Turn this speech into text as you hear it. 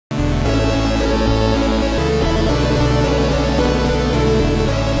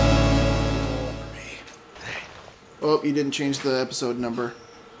Oh, you didn't change the episode number.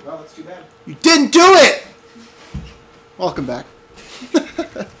 Well, that's too bad. You didn't do it! Welcome back.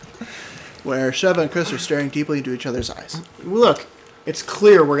 Where Sheva and Chris are staring deeply into each other's eyes. Look, it's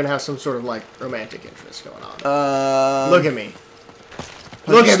clear we're going to have some sort of, like, romantic interest going on. Look at me.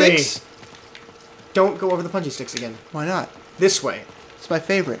 Look at me! Don't go over the punchy sticks again. Why not? This way. It's my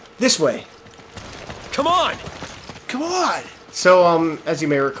favorite. This way. Come on! Come on! So, as you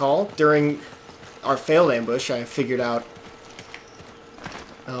may recall, during our failed ambush, I figured out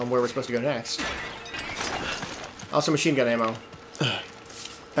where we're supposed to go next. Also, machine gun ammo. I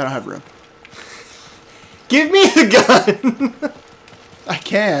don't have room. Give me the gun! I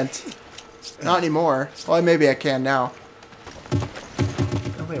can't. Not anymore. Well, maybe I can now.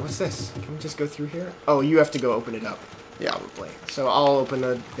 Oh, wait, what's this? Can we just go through here? Oh, you have to go open it up. Yeah. Probably. So I'll open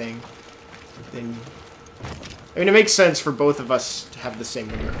the thing. Then... I mean, it makes sense for both of us to have the same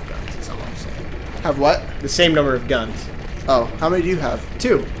number of guns, that's all I'm saying. Have what? The same number of guns. Oh, how many do you have?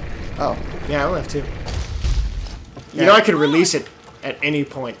 2. Oh. Yeah, I only have 2. Yeah. You know, I could release it at any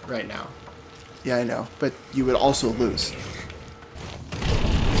point right now. Yeah, I know. But you would also lose.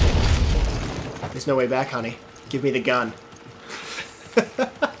 There's no way back, honey. Give me the gun.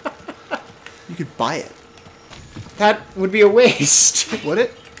 You could buy it. That would be a waste. Would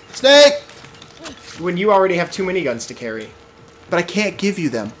it? Snake! When you already have too many guns to carry. But I can't give you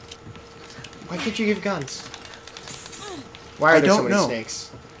them. Why can't you give guns? Why are there so many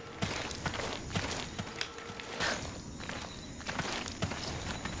snakes?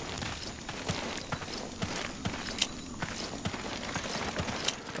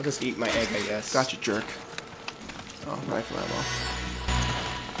 I'll just eat my egg, I guess. Gotcha, jerk. Oh, rifle ammo.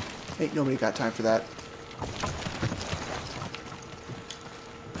 Ain't nobody got time for that.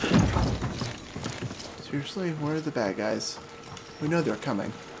 Seriously? Where are the bad guys? We know they're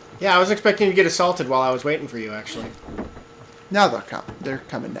coming. Yeah, I was expecting to get assaulted while I was waiting for you, actually. Now they'll come. They're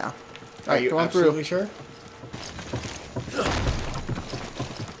coming now. Are you absolutely sure?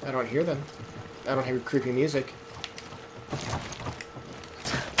 I don't hear them. I don't hear creepy music.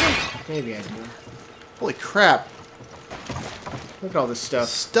 Maybe I do. Holy crap. Look at all this stuff.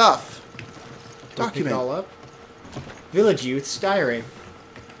 Stuff. Don't pick it Document. all up. Village Youth's Diary.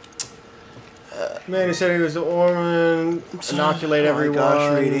 Man who said he was the Orman, inoculate everyone. Oh my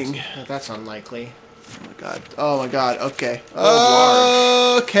gosh, reading. That's unlikely. Oh my god. Oh my god. Okay.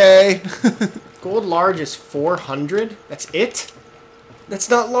 Gold Okay. Gold large is 400? That's it? That's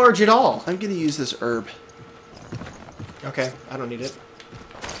not large at all. I'm gonna use this herb. Okay, I don't need it.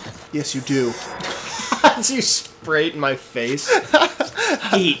 Yes, you do. As you spray it in my face.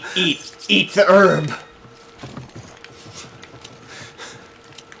 Eat the herb.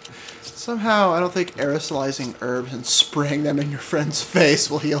 Somehow, I don't think aerosolizing herbs and spraying them in your friend's face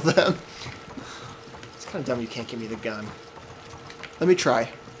will heal them. It's kind of dumb you can't give me the gun. Let me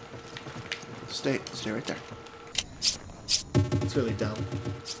try. Stay right there. It's really dumb.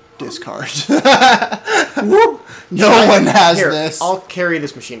 Discard. No one has Here, this. I'll carry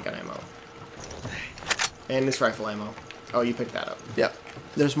this machine gun ammo. And this rifle ammo. Oh, you picked that up. Yep.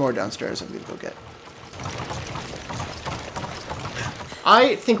 There's more downstairs I'm gonna go get.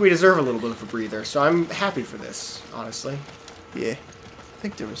 I think we deserve a little bit of a breather, so I'm happy for this, honestly. Yeah. I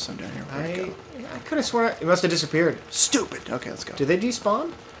think there was some down here. Where'd it go? I could have sworn it must have disappeared. Stupid. Okay, let's go. Did they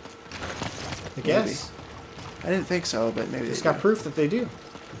despawn? I guess. I didn't think so, but maybe Just they got proof that they do.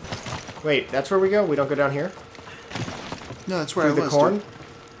 Wait, that's where we go? We don't go down here? No, that's where Through I the was. corn?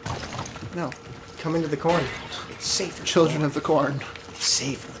 Dude. No. Come into the corn. It's safe in Children of the corn. It's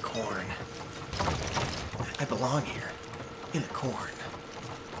safe in the corn. I belong here. In the corn.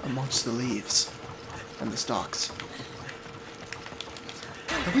 Amongst the leaves. And the stalks.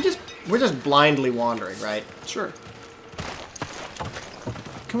 We're just blindly wandering, right? Sure.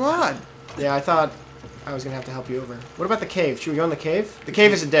 Come on. Yeah, I thought I was going to have to help you over. What about the cave? Should we go in the cave? The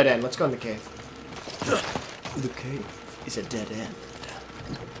cave is a dead end. Let's go in the cave. The cave is a dead end.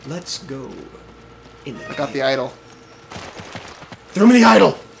 Let's go in the I got the idol. Throw me the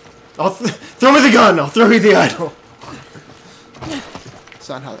idol! Throw me the gun! I'll throw you the idol! That's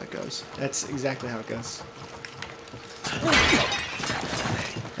not how that goes. That's exactly how it goes.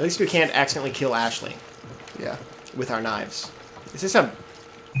 At least we can't accidentally kill Ashley Yeah. with our knives. Is this a...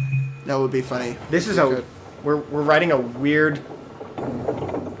 That would be funny. This is a... We're writing a weird,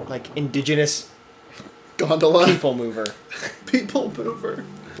 like, indigenous gondola. people mover. People mover.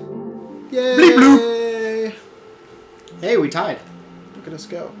 Yay! Bleep bloop. Hey, we tied. Look at us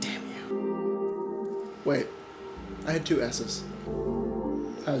go. Damn you. Wait. I had 2 S's.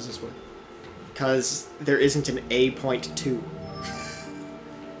 How does this work? Because there isn't an A.2.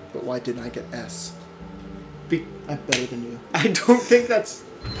 But why didn't I get S? I'm better than you. I don't think that's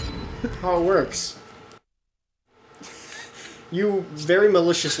how it works. You very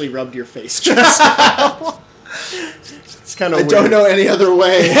maliciously rubbed your face just now. It's kind of weird. I don't know any other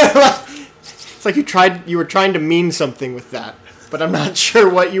way. It's like you were trying to mean something with that, but I'm not sure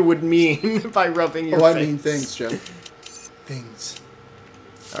what you would mean by rubbing your face. I mean things, Joe. Things.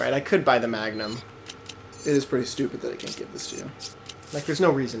 Alright, I could buy the Magnum. It is pretty stupid that I can't give this to you. Like, there's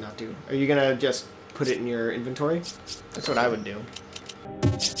no reason not to. Are you gonna just put it in your inventory? That's what I would do.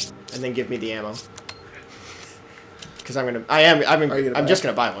 And then give me the ammo. Because I'm just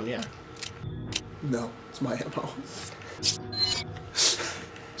gonna buy one, yeah. No, it's my ammo.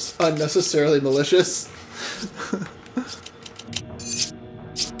 It's unnecessarily malicious.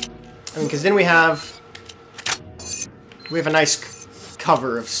 I mean, because then we have a nice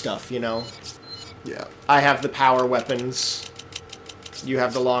cover of stuff, you know? Yeah. I have the power weapons. You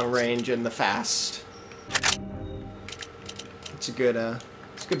have the long range and the fast. It's a good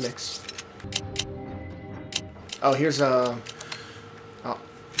mix. Oh, here's a... Oh.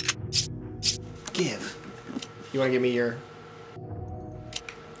 Give. You want to give me your...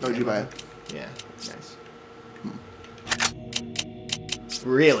 Oh, did you buy it? Yeah, nice.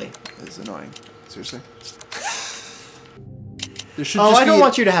 Really? It's annoying. Seriously? I don't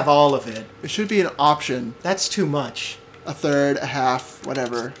want you to have all of it. It should be an option. That's too much. A third, a half,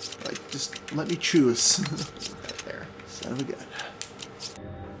 whatever. Like, just let me choose. Right there. Son of a gun.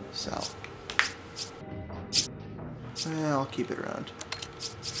 Sell. I'll keep it around.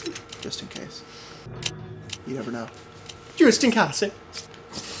 Just in case. You never know. Just in case.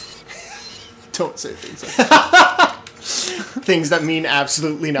 Don't say things like that. Things that mean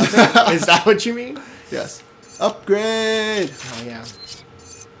absolutely nothing. Is that what you mean? Yes. Upgrade! Oh, yeah.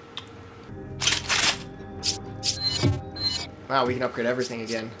 Wow, we can upgrade everything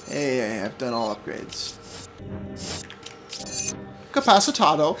again. Hey, I've done all upgrades.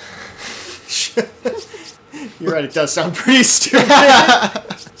 Capacitado. You're right, it does sound pretty stupid.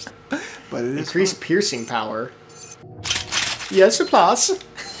 But it is Increased piercing power. Yes, plus.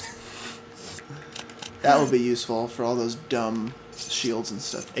 That would be useful for all those dumb shields and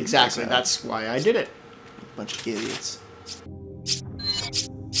stuff. Exactly, that's why I did it. Bunch of idiots.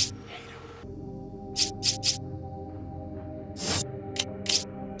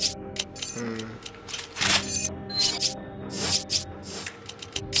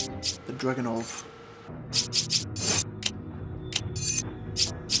 The Dragonov.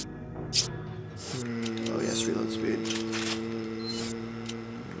 Oh yes, reload speed.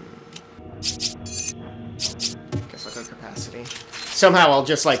 Guess I'll go capacity. Somehow I'll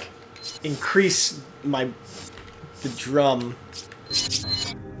just like increase the drum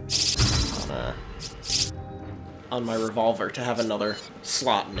on my revolver to have another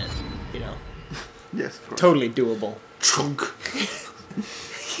slot in it, you know. Yes, of course. Totally doable. Trunk.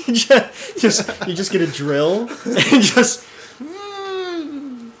 you just get a drill and just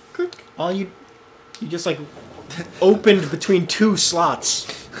you just like opened between two slots.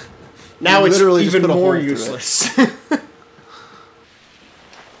 Now it's even more useless.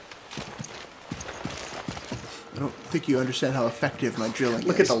 I don't think you understand how effective my drilling is.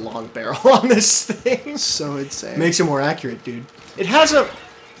 Look at the long barrel on this thing. So insane. Makes it more accurate, dude. It has a...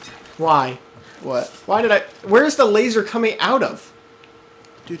 Why? What? Why did I... Where's the laser coming out of?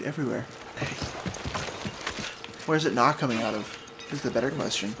 Dude, everywhere. Where's it not coming out of? Is the better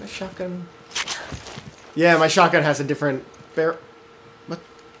question. My shotgun... Yeah, my shotgun has a different barrel... What?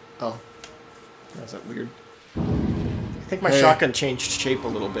 Oh. That's that weird. I think my shotgun changed shape a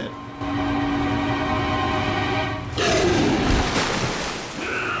little bit.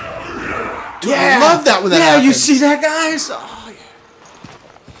 Dude, yeah, I love that when that happens. You see that, guys? Oh,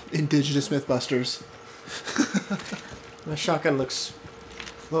 yeah. Indigenous Mythbusters. My shotgun looks...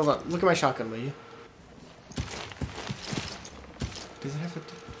 Hold on. Look at my shotgun, will you? Does it have a...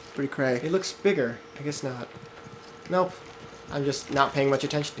 Pretty cray. It looks bigger. I guess not. Nope. I'm just not paying much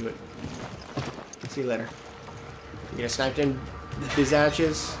attention to it. See you later. You get sniped in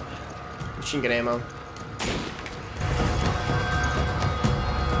bizaches. Machine gun ammo.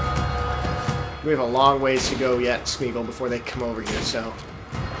 We have a long ways to go yet, Smeagol, before they come over here, so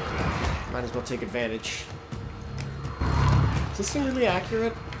might as well take advantage. Is this thing really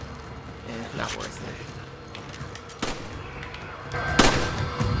accurate? Eh, not worth it.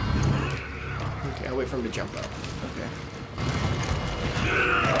 Okay, I'll wait for him to jump up. Okay.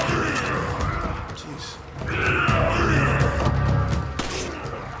 Jeez.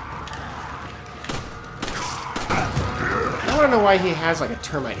 I want to know why he has like a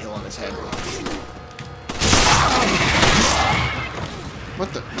termite hill on his head.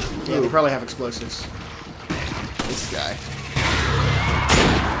 What the? Yeah, they probably have explosives. guy.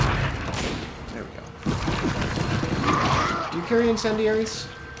 There we go. Do you carry incendiaries?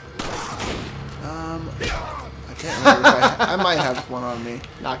 I can't remember if I might have one on me.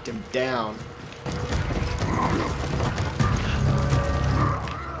 Knocked him down.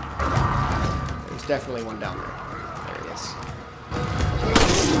 There's definitely one down there. There he is.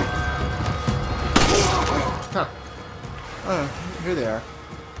 Huh. Oh, here they are.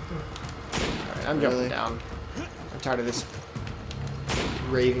 Alright, I'm jumping down. I'm tired of this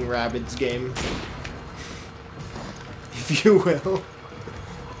raving rabbits game. If you will.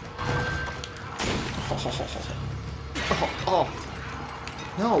 Oh.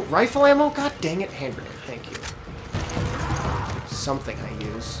 No, rifle ammo? God dang it. Hand grenade, thank you. Something I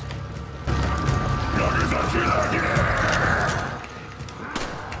use.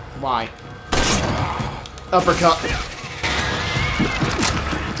 Why? Uppercut.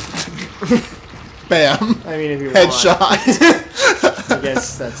 Bam. I mean, if you Headshot. I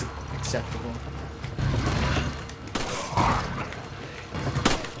guess that's acceptable.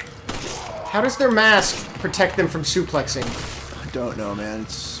 How does their mask protect them from suplexing? I don't know, man.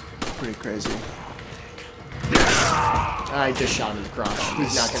 It's pretty crazy. I just shot him in the crotch.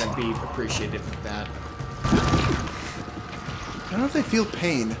 He's not going to be appreciative of that. I don't know if they feel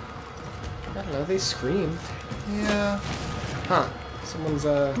pain. I don't know, they scream. Yeah. Huh. Someone's,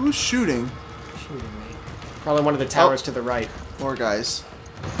 Who's shooting? shooting me. Probably one of the towers to the right. More guys.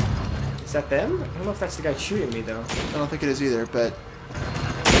 Is that them? I don't know if that's the guy shooting me, though. I don't think it is either, but...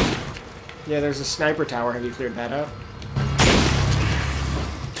 Yeah, there's a sniper tower. Have you cleared that out?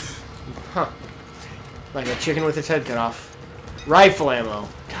 Huh. Like a chicken with its head cut off. Rifle ammo.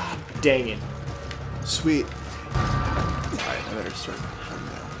 God dang it. Sweet. Alright, I better start cutting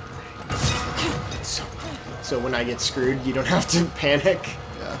down. So when I get screwed, you don't have to panic.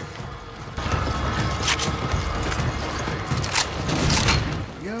 Yeah.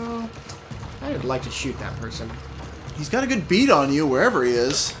 There we go. I'd like to shoot that person. He's got a good beat on you wherever he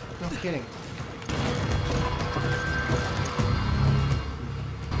is. No kidding.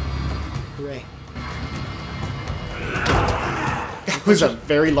 Hooray. That was a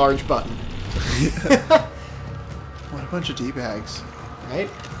very large button. What a bunch of D-bags. Right?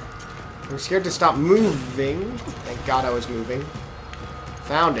 I'm scared to stop moving. Thank God I was moving.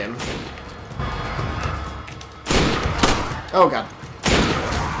 Found him. Oh God.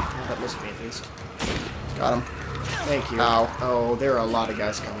 Oh, that missed me at least. Got him. Thank you. Ow. Oh, there are a lot of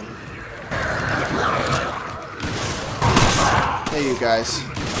guys coming. Hey, you guys.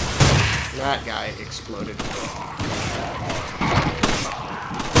 That guy exploded.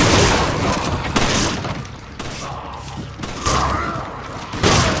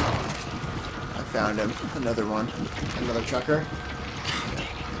 I found him. Another one. Another trucker.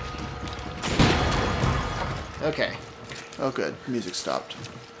 Okay. Oh, good. Music stopped.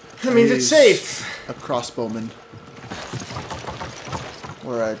 That means it's He's safe. A crossbowman.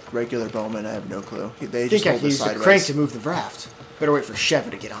 Or a regular bowman, I have no clue. They I just think I hold can the use the sideways. crank to move the raft. Better wait for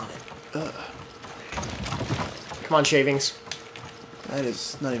Sheva to get on it. Come on, shavings. That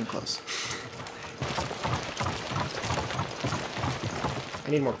is not even close.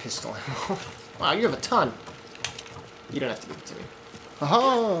 I need more pistol ammo. Wow, you have a ton. You don't have to give it to me.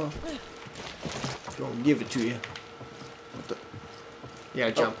 Aha! Don't give it to you. What the? You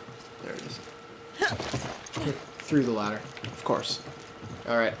gotta jump. There it is. Through the ladder. Of course.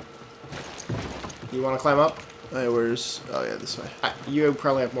 Alright. You wanna climb up? Hey, where's... Oh, yeah, this way. You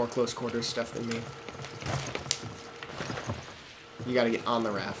probably have more close quarters stuff than me. You gotta get on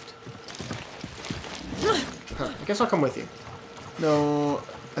the raft. Huh. I guess I'll come with you. No,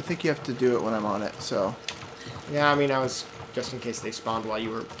 I think you have to do it when I'm on it, so... Yeah, I mean, I was... Just in case they spawned while you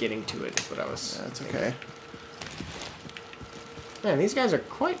were getting to it, is what I was... Yeah, that's thinking. okay. Man, these guys are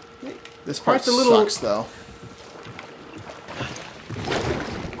quite... This quite part the little... sucks, though.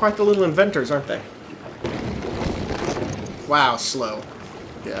 Quite the little inventors, aren't they? Wow, slow.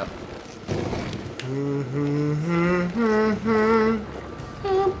 Yeah.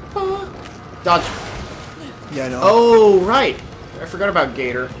 Dodge. Yeah, I know. Oh, right. I forgot about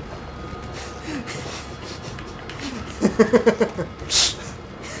Gator.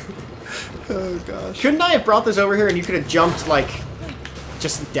 Oh, gosh. Couldn't I have brought this over here and you could have jumped, like,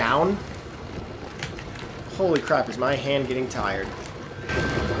 just down? Holy crap, is my hand getting tired.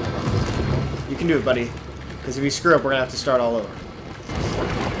 You can do it, buddy. Because if you screw up, we're going to have to start all over.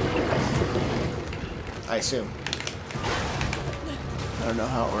 I assume. I don't know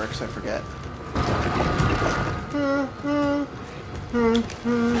how it works, I forget.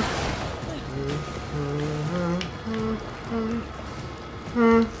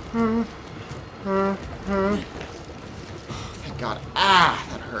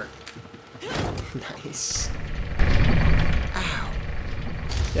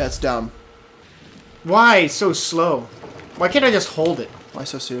 Yeah, it's dumb. Why so slow? Why can't I just hold it? Why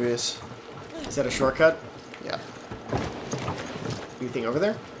so serious? Is that a shortcut? Yeah. Anything over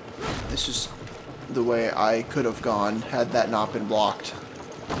there? It's just the way I could have gone had that not been blocked.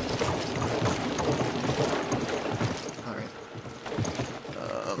 Alright.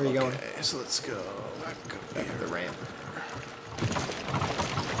 Where are you going? Okay, so let's go Back to the ramp.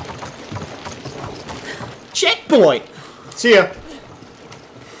 Checkpoint! See ya!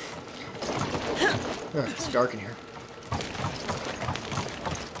 Oh, it's dark in here.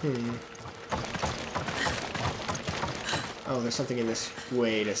 Oh, there's something in this.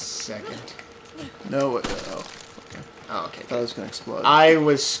 Wait a second. No, okay. Oh, okay. I thought it was gonna explode. I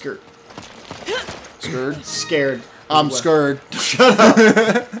was scared. Scared? I'm I'm scared. Shut up!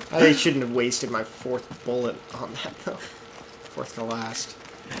 I shouldn't have wasted my 4th bullet on that, though. 4th to last.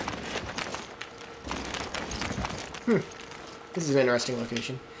 This is an interesting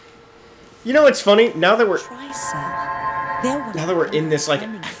location. You know what's funny? Now that we're in this, like,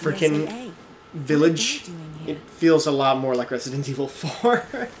 African village, it feels a lot more like Resident Evil 4.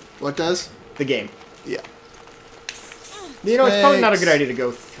 What does? The game. Yeah. You know, it's probably not a good idea to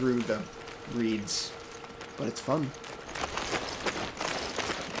go through the reeds. But it's fun.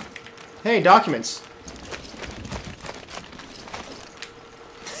 Hey, documents.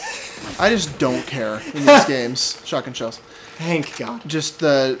 I just don't care in these games. Shotgun shells. Thank God. Just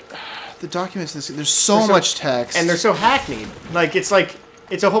the documents in this, there's so much text. And they're so hackneyed. Like, it's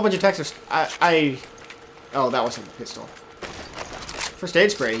a whole bunch of text. Oh, that wasn't a pistol. First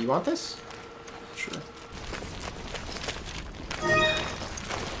aid spray. You want this? Sure.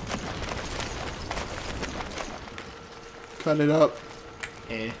 Cut it up.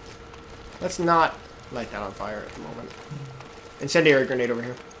 Eh. Let's not light that on fire at the moment. Incendiary grenade over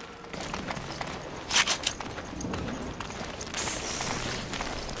here.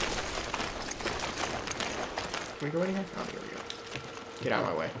 Can we go in here? Oh, here we go. Get out of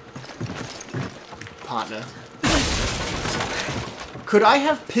my way. Partner. Could I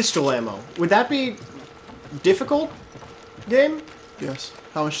have pistol ammo? Would that be difficult? Game? Yes.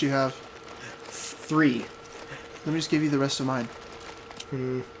 How much do you have? 3. Let me just give you the rest of mine.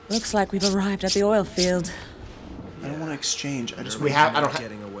 Looks like we've arrived at the oil field. I don't want to exchange. I just I don't have.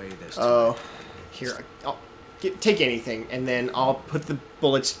 Getting away this time. Oh. Here, take anything, and then I'll put the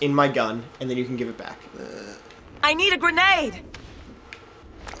bullets in my gun, and then you can give it back. I need a grenade!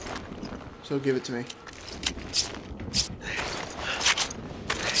 So give it to me.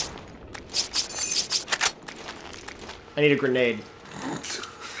 I need a grenade.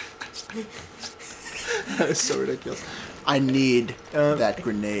 That is so ridiculous. I need that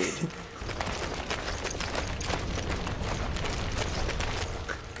grenade.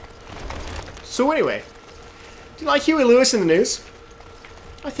 So anyway, do you like Huey Lewis in the news?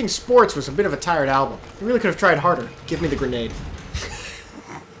 I think Sports was a bit of a tired album. You really could have tried harder. Give me the grenade.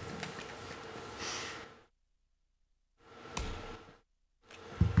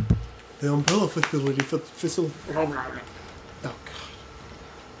 The umbrella facility Oh god.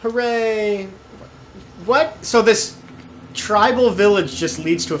 Hooray! What? So this tribal village just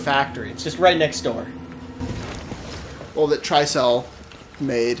leads to a factory. It's just right next door. Well, that Tricell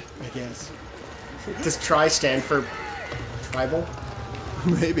made. I guess. Does tri stand for tribal?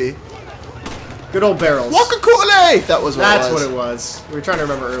 Maybe. Good old barrels. Wakakule! That was what That's it was. what it was. We were trying to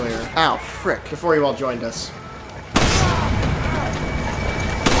remember earlier. Ow, frick. Before you all joined us.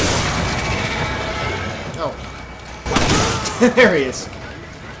 Oh. There he is.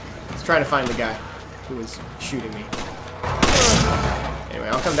 I was trying to find the guy who was shooting me. Anyway,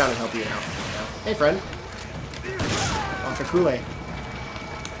 I'll come down and help you now. Hey, friend. Wakakule.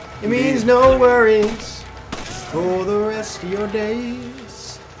 It means no worries for the rest of your days.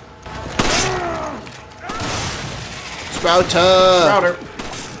 Sprouter! Sprouter.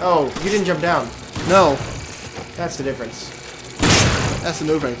 Oh, you didn't jump down. No. That's the difference. That's the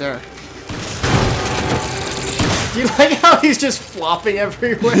move right there. Do you like how he's just flopping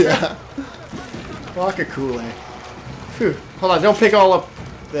everywhere? Yeah. Wakakule. Phew. Hold on, don't pick all up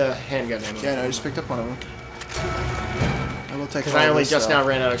the handgun ammo. Yeah, no, I just picked up one of them. I will take Because all I only this, just now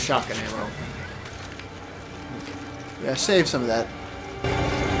ran out of shotgun ammo. Yeah, save some of that.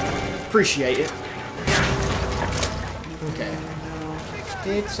 Appreciate it. Okay.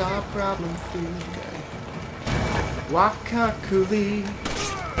 It's our problem free. Wakakule.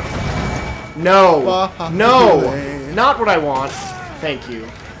 No! Wakakule. No! Not what I want. Thank you.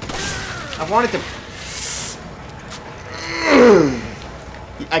 I wanted to...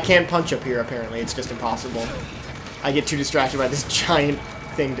 I can't punch up here, apparently. It's just impossible. I get too distracted by this giant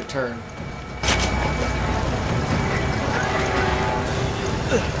thing to turn.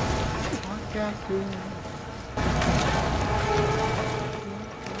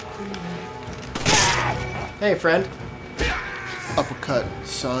 Hey, friend. Uppercut,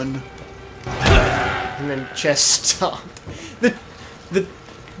 son. And then chest stomp. The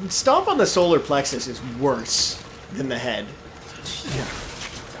stomp on the solar plexus is worse than the head. Yeah.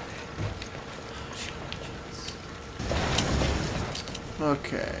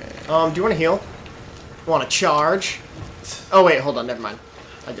 Okay. Do you want to heal? Want to charge? Oh wait, hold on, never mind.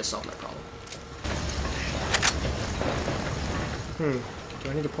 I just solved my problem. Do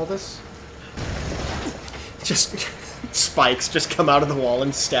I need to pull this? Just spikes just come out of the wall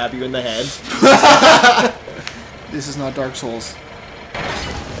and stab you in the head. This is not Dark Souls.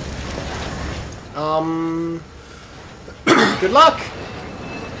 Good luck!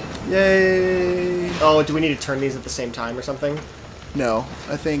 Yay! Oh, do we need to turn these at the same time or something? No,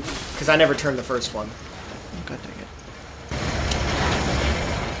 I think... Because I never turned the first one. God dang it.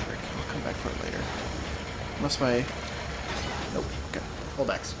 I'll come back for it later. Unless my... Nope, okay. Hold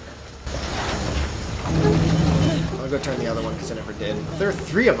X. I'll go turn the other one because I never did. There are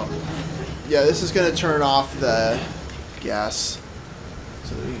 3 of them. Yeah, this is gonna turn off the gas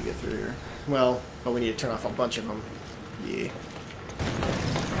so that we can get through here. Well, but we need to turn off a bunch of them. Yeah.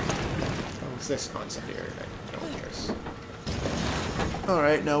 Oh, what's this? Oh, incendiary. No one cares.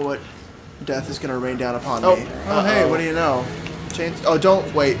 Alright, now what death is gonna rain down upon Oh, me? Oh, hey, what do you know? Chains... Oh,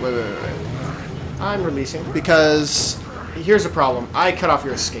 don't... Wait. I'm releasing. Because... Here's the problem. I cut off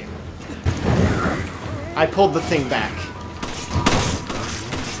your escape. I pulled the thing back.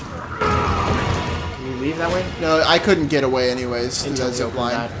 Can you leave that way? No, I couldn't get away anyways. Until That's we a open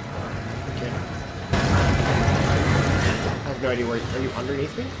blind. that. Okay. I have no idea where... Are you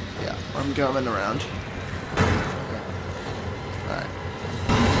underneath me? Yeah, I'm coming around. Okay. Alright.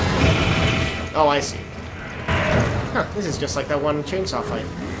 Oh, I see. Huh, this is just like that one chainsaw fight.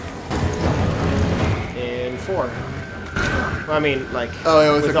 In 4. Well, I mean, like... Oh,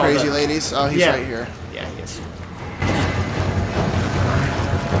 yeah, with the all crazy ladies? Oh, he's right here. Yeah, he is.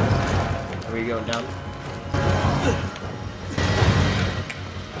 Are we going down?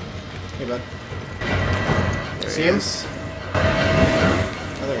 Hey, bud. There See he him? is.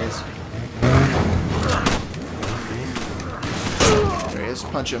 Oh, there he is. There he is.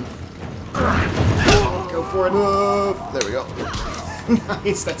 Punch him. Go for it. Move. There we go.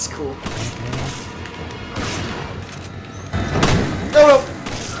 Nice, that's cool. No, no!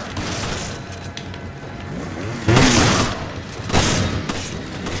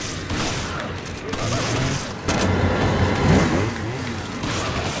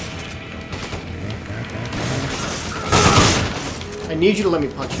 I need you to let me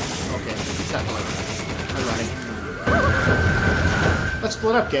punch you. Okay, exactly. I'm running. Let's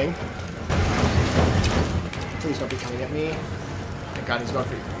split up, gang. Please don't be coming at me. Thank God he's going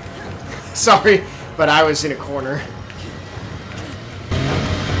for you. Sorry, but I was in a corner.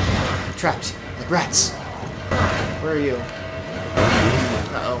 Trapped, like rats. Where are you?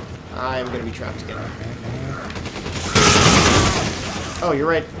 Uh-oh. I'm gonna be trapped again. Oh, you're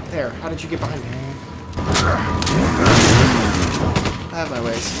right there. How did you get behind me? I have my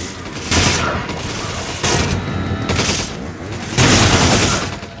ways.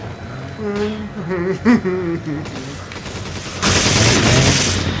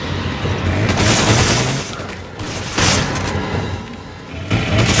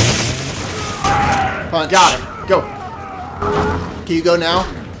 Punch. Got him. Go. Can you go now?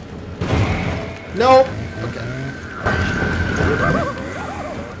 No. Okay.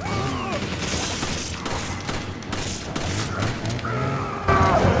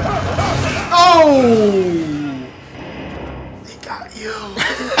 Oh! They got you.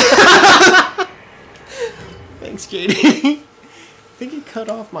 Thanks, JD. I think he cut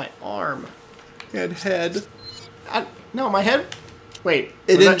off my arm. And head. No, my head? Wait.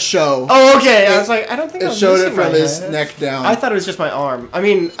 It didn't show. Oh, okay. I was like, I don't think I It was showed it missing my from his head. neck down. I thought it was just my arm. I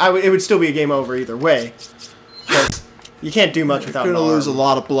mean, it would still be a game over either way. 'Cause you can't do much without You're an gonna arm. lose a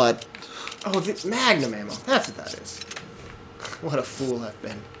lot of blood. Oh, the Magnum ammo. That's what that is. What a fool I've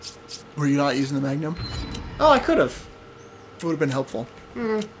been. Were you not using the Magnum? Oh, I could have. It would have been helpful.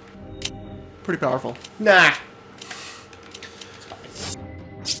 Pretty powerful. Nah.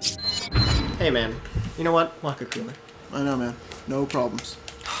 Hey, man. You know what? Walk a cooler. I know, man. No problems.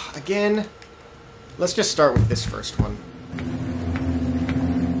 Again, let's just start with this first one.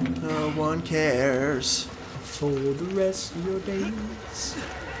 No one cares. For the rest of your days.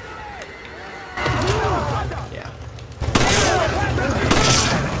 Yeah.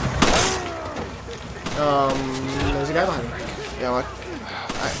 There's a guy behind me. Yeah, what?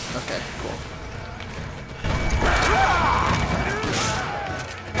 Alright, okay, cool.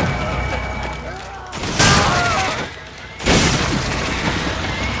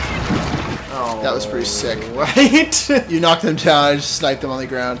 That was pretty sick. Right? You knocked them down, I just sniped them on the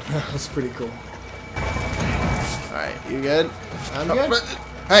ground. That was pretty cool. Alright, you good? I'm good.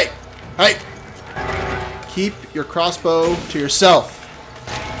 Hey! Hey! Keep your crossbow to yourself.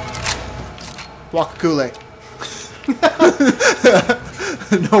 Wakakule.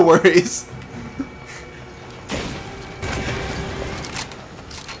 No worries.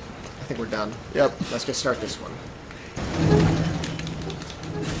 I think we're done. Yep. Let's just start this one.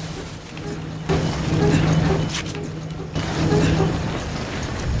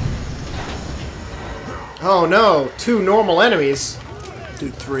 Oh no, 2 normal enemies.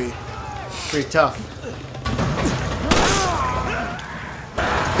 Dude, 3. Pretty tough.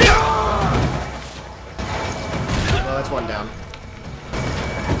 Well, that's 1 down.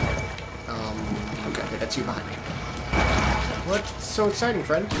 Okay, that's you behind me. What's so exciting,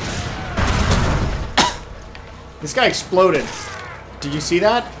 friend? This guy exploded. Did you see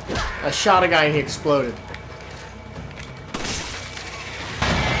that? I shot a guy and he exploded.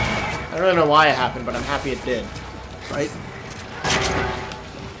 I don't really know why it happened, but I'm happy it did. Right?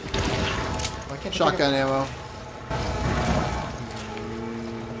 Why can't I Shotgun ammo.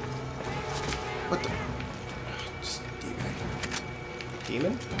 What the? Just D-bag.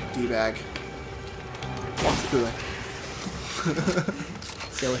 Demon? D-bag. Wakakule.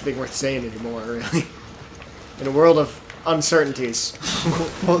 It's the only thing worth saying anymore, really. In a world of uncertainties.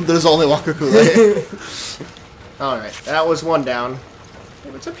 Well, there's only Wakakule. Alright, that was 1 down.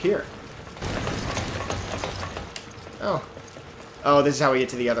 Hey, what's up here? Oh. Oh, this is how we get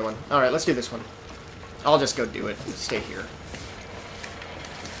to the other one. Alright, let's do this one. I'll just go do it. Stay here.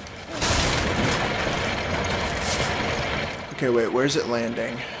 Okay, wait, where's it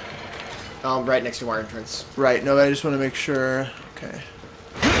landing? Right next to our entrance. Right, no, I just want to make sure. Okay.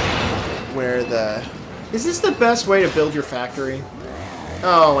 Where the... Is this the best way to build your factory?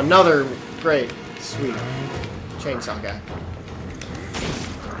 Oh, another... Great. Sweet. Chainsaw guy.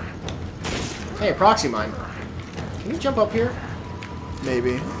 Hey, a proxy mine. Can you jump up here?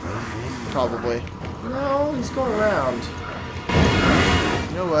 Maybe. Probably. No, he's going around.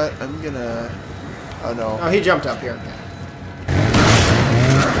 You know what? I'm gonna... Oh, no. Oh, he jumped up here.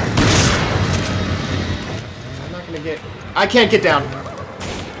 I'm not gonna get... I can't get down.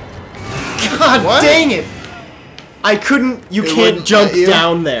 God What? dang it! I couldn't... You It can't wouldn't jump let you?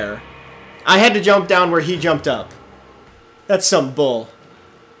 down there. I had to jump down where he jumped up. That's some bull.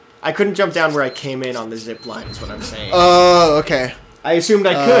 I couldn't jump down where I came in on the zip line, is what I'm saying. Oh, okay. I assumed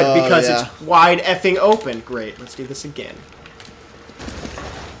I could Oh, because yeah. it's wide effing open. Great, let's do this again.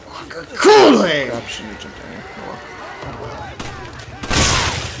 Cool! Crap, shouldn't have jumped down here. Oh,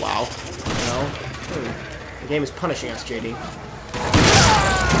 well. Wow. No. The game is punishing us, JD.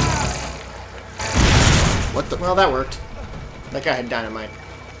 What the... Well, that worked. That guy had dynamite.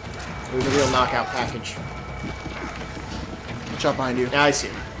 It was a real knockout package. Watch out behind you. Yeah, I see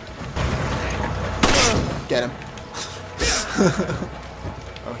him. Get him.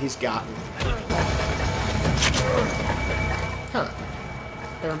 Oh, he's gotten. Huh.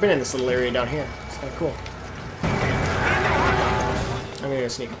 Never been in this little area down here. It's kind of cool. I'm gonna go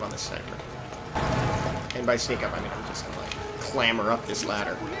sneak up on this sniper. And by sneak up, I mean I'm just gonna, like, clamber up this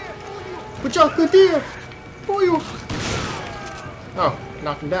ladder. Put your good deal! Boy, you... Oh,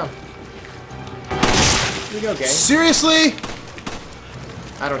 knocked him down. Here we go, gang. Seriously?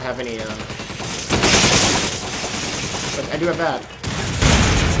 I don't have any, but I do have that.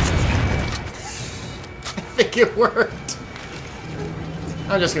 I think it worked.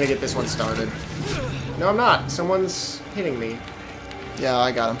 I'm just gonna get this one started. No, I'm not. Someone's hitting me. Yeah,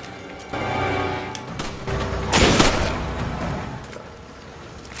 I got him.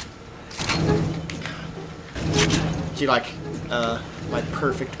 Do you like, my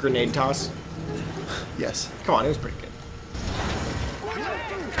perfect grenade toss? Yes. Come on, it was pretty good.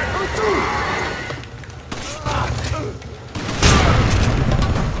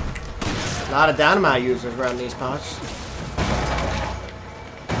 A lot of dynamite users around these parts.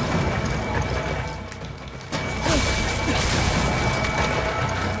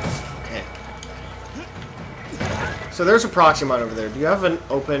 Okay. So there's a proxy mine over there. Do you have an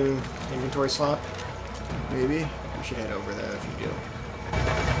open inventory slot? Maybe. You should head over there if you do.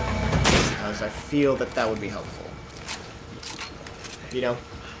 Because I feel that that would be helpful. You know?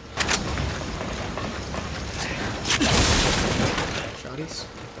 Shotties?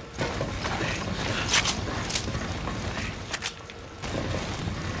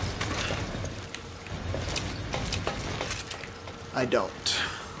 I don't.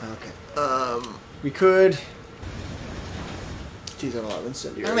 Okay. We could... Geez, I don't have I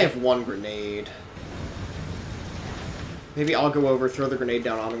incendiary. only have one grenade. Maybe I'll go over, throw the grenade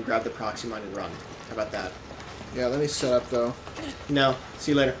down on him, grab the proxy mine, and run. How about that? Yeah, let me set up, though. No.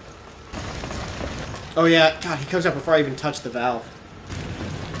 See you later. Oh, yeah. God, he comes up before I even touch the valve.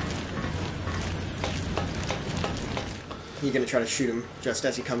 You gonna try to shoot him just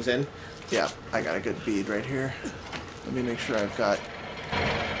as he comes in? Yeah, I got a good bead right here. Let me make sure I've got...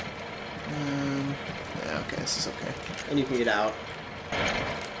 yeah, okay, this is okay. And you can get out.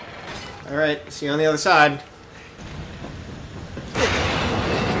 Alright, see you on the other side.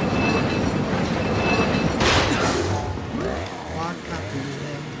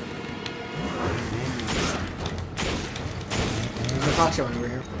 There's a box over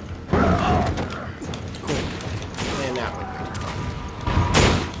here. Cool. And that one.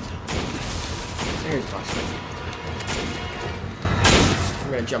 Here's the box.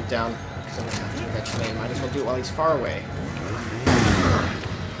 I'm gonna jump down because I'm gonna have to eventually. Might as well do it while he's far away.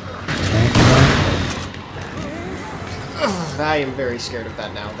 I am very scared of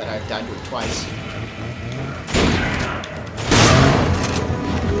that now that I've died to it twice.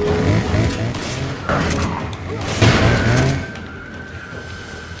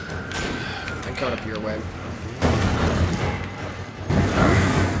 I'm coming up your way.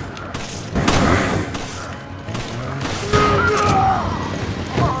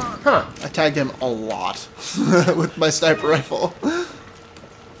 Huh. I tagged him a lot with my sniper rifle.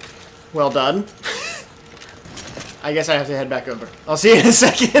 Well done. I guess I have to head back over. I'll see you in a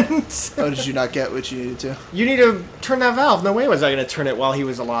second. Oh, did you not get what you needed to? You need to turn that valve. No way was I going to turn it while he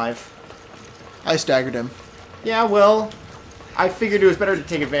was alive. I staggered him. Yeah, well, I figured it was better to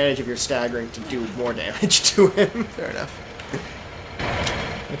take advantage of your staggering to do more damage to him. Fair enough.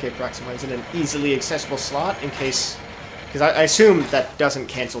 Okay, Proximine's in an easily accessible slot in case... Because I assume that doesn't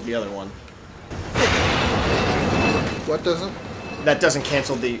cancel the other one. What doesn't? That doesn't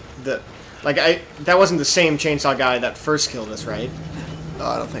cancel the like, that wasn't the same chainsaw guy that first killed us, right? Oh,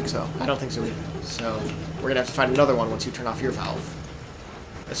 I don't think so. I don't think so either. So, we're gonna have to find another one once you turn off your valve.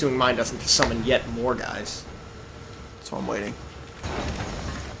 Assuming mine doesn't summon yet more guys. So I'm waiting.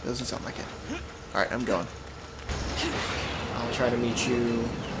 Doesn't sound like it. Alright, I'm going. I'll try to meet you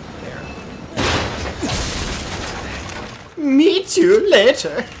there. Meet you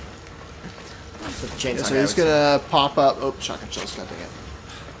later! So, the chainsaw So guy he's was- gonna pop up. Oh, shotgun shells, god dang it.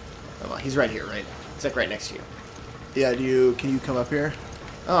 Oh, well, he's right here, right? He's like right next to you. Yeah, can you come up here?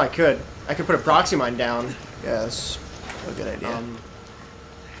 Oh, I could. I could put a proxy mine down. Yeah, that's a good idea.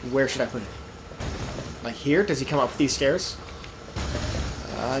 Where should I put it? Like here? Does he come up these stairs?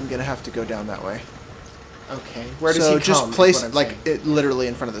 I'm gonna have to go down that way. Okay. Where does so he come? just is place what I'm like saying. it literally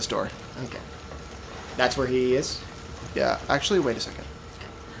in front of this door. Okay. That's where he is? Yeah. Actually, wait a second.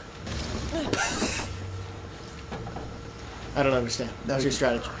 I don't understand. What's your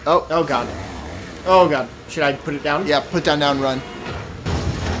strategy? Oh. Oh, God. Oh, God. Should I put it down? Yeah. Put down, run.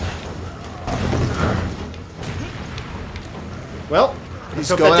 Well, He's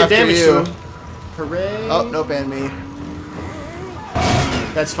hope going that did after damage you. to him. Hooray. Oh, no, ban me.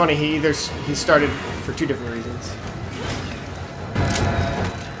 That's funny. He started for two different reasons.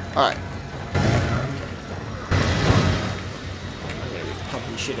 All right. I'm going to be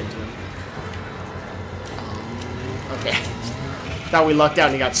pumping shit into him. Okay. Thought we lucked out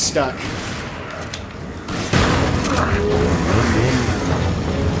and he got stuck.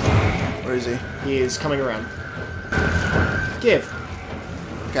 Where is he? He is coming around. Give.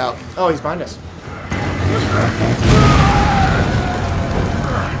 Look out. Oh, he's behind us.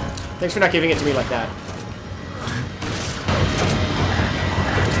 Thanks for not giving it to me like that.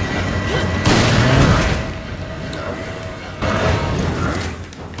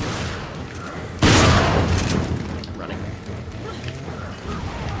 I'm running.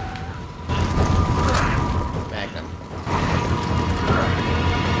 Magnum.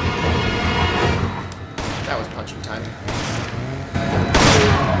 That was punching time.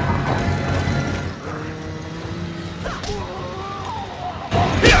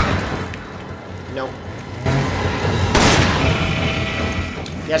 Nope.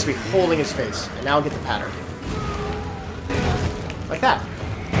 He has to be holding his face, and now I'll get the pattern. Like that.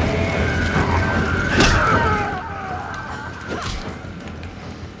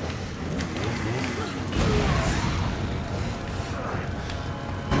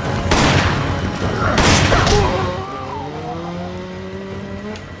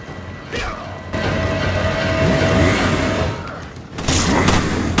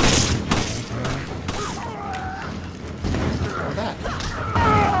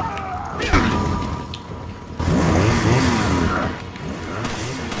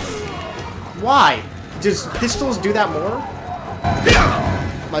 Why? Does pistols do that more?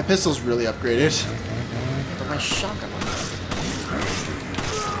 My pistol's really upgraded. But my shotgun one.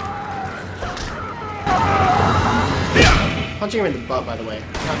 Punching him in the butt, by the way.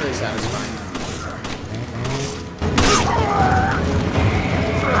 Not very satisfying.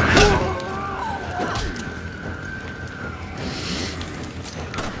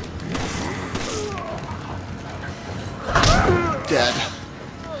 Dead.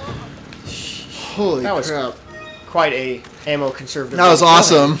 Holy That was crap. quite a ammo conservative. That was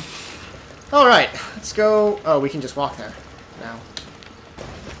awesome. Alright, let's go. Oh, we can just walk there now.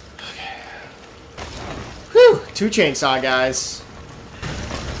 Whew! 2 chainsaw guys.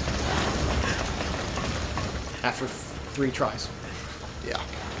 After 3 tries. Yeah.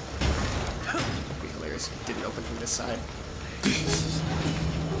 It'd be hilarious if it didn't open from this side.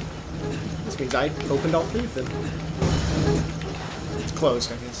 This means I opened all 3 of them. It's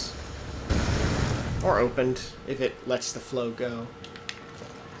closed, I guess. Or opened, if it lets the flow go.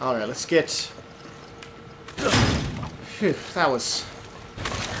 Alright, let's get... Phew, that was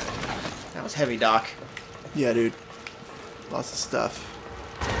heavy, Doc. Yeah, dude. Lots of stuff.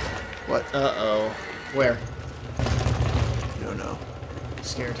 What? Uh-oh. Where? You don't know. I'm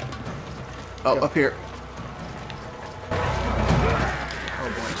scared. Oh, Go. up here. Oh,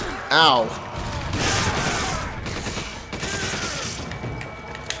 boy. Ow.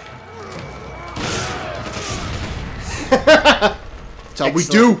 That's how we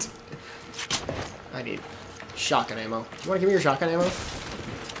do. Excellent. I need shotgun ammo. You want to give me your shotgun ammo?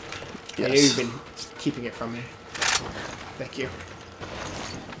 I know you've Yes. been keeping it from me. Thank you.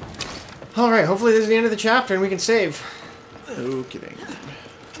 Alright, hopefully this is the end of the chapter and we can save. No kidding.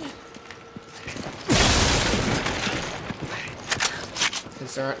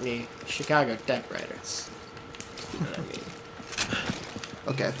 Because there aren't any Chicago typewriters. You know what I mean?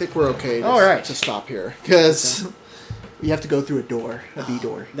 Okay, I think we're okay to, Alright. to stop here. Because we have to go through a door. A B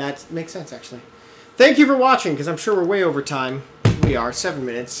door. That makes sense, actually. Thank you for watching, because I'm sure we're way over time. We are, 7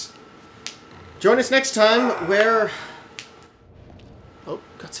 minutes. Join us next time, where Oh,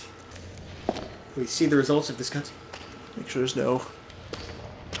 cutscene. we see the results of this cutscene. Make sure there's no...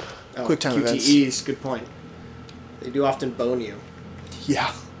 Oh, Quick time events. QTEs, good point. They do often bone you.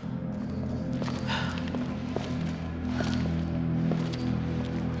 Yeah.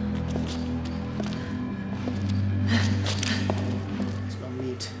 Smell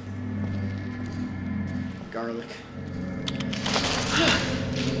meat. Garlic.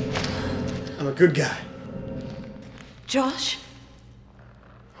 I'm a good guy. Josh?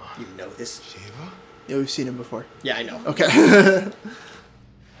 You know this. Yeah, we've seen him before. Yeah, I know. Okay.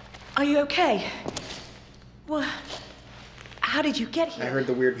 Are you okay? Well, how did you get I here? heard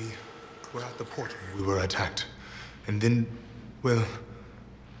the weird... We're at the port. We were attacked. And then, well,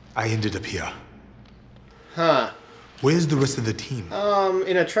 I ended up here. Huh. Where's the rest of the team?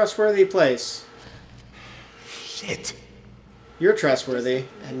 In a trustworthy place. Shit. You're trustworthy,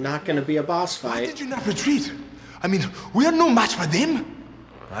 and not gonna be a boss Why fight. did you not retreat? I mean, we are no match for them.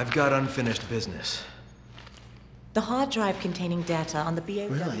 I've got unfinished business. The hard drive containing data on the BAW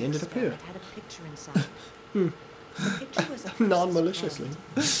Well, I ended up here. experiment had a picture inside. The picture was a Non-maliciously.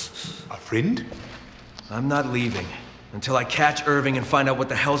 A friend? I'm not leaving until I catch Irving and find out what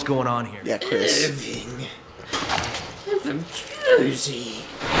the hell's going on here. Yeah, Chris. Irving. I'm from Jersey.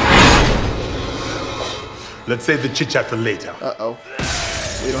 Let's save the chit-chat for later. Uh-oh.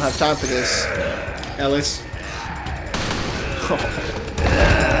 We don't have time for this. Ellis.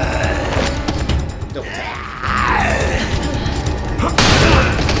 Double tap.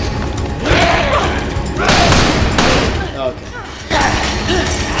 Okay.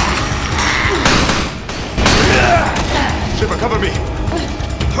 Shipper, cover me.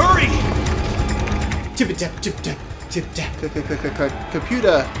 Hurry! Tip-a-tap, tip-tap, tip-tap.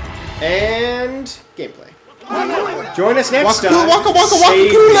 Computer. And gameplay. Join us next Waka, time. waka, waka, waka,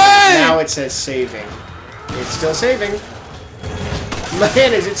 Saving. Kool-Aid! Now it says saving. It's still saving.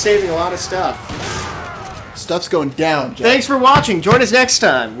 Man, is it saving a lot of stuff. Stuff's going down, Jack. Thanks for watching. Join us next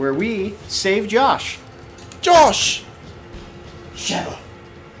time where we save Josh. Josh! Sheva.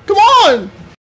 Come on!